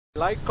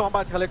Light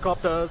combat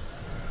helicopters.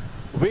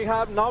 We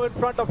have now in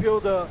front of you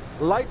the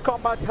light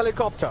combat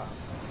helicopter.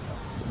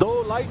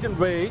 Though light in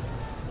weight,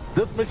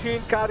 this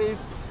machine carries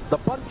the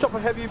punch of a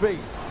heavy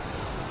weight.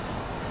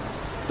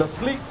 The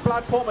sleek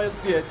platform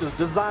LCH is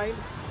designed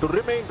to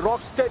remain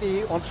rock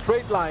steady on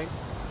straight lines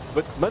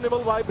with minimal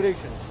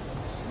vibrations,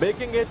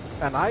 making it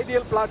an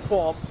ideal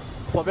platform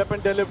for weapon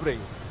delivery,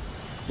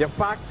 a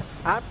fact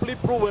amply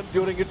proven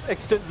during its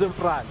extensive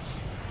trials.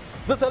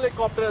 This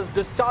helicopter has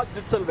discharged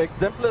itself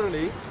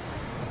exemplarily,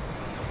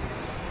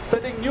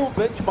 setting new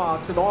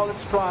benchmarks in all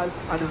its trials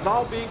and is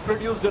now being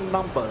produced in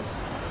numbers.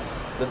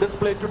 The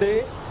display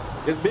today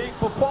is being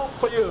performed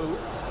for you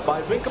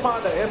by Wing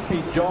Commander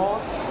S.P.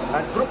 John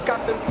and Group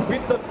Captain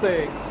Vinder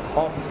Singh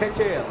of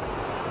HAL.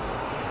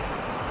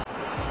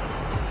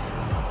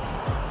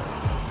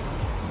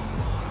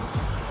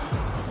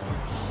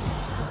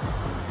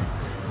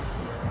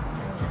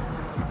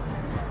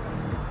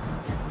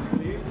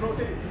 Please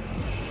notice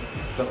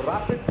the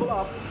rapid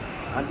pull-up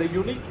and the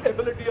unique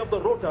ability of the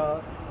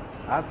rotor,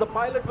 as the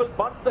pilot will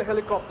bunt the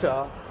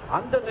helicopter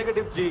under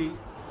negative G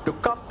to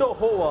come to a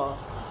hover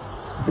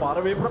far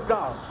away from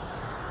ground.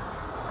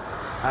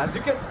 As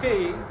you can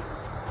see,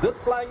 this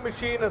flying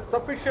machine has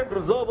sufficient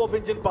reserve of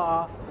engine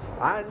power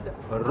and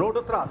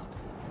rotor thrust.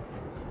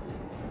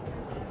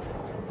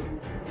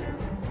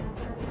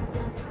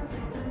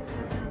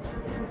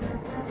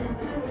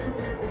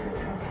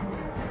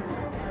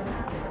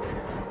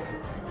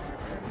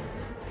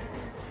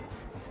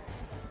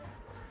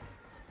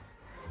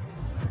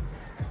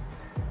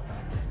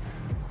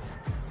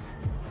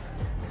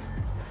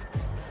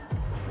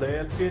 The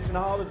LCH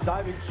now is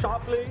diving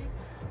sharply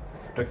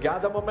to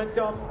gather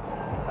momentum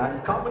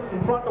and come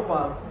in front of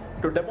us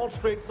to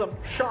demonstrate some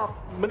sharp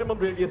minimum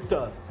radius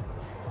turns.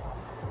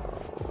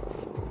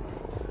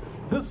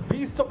 This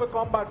beast of a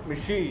combat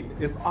machine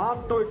is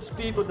armed to its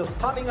teeth with a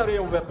stunning array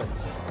of weapons: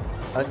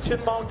 a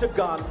chin-mounted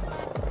gun,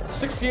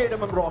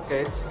 68mm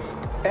rockets,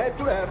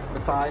 air-to-air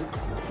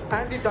missiles,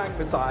 anti-tank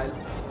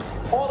missiles.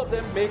 All of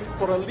them make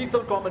for a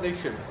lethal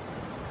combination.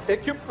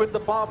 Equipped with the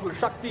powerful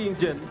Shakti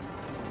engine,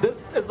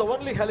 this is the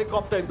only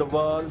helicopter in the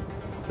world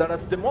that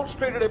has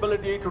demonstrated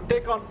ability to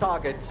take on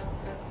targets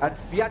at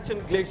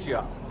Siachen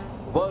Glacier,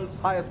 world's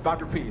highest battlefield.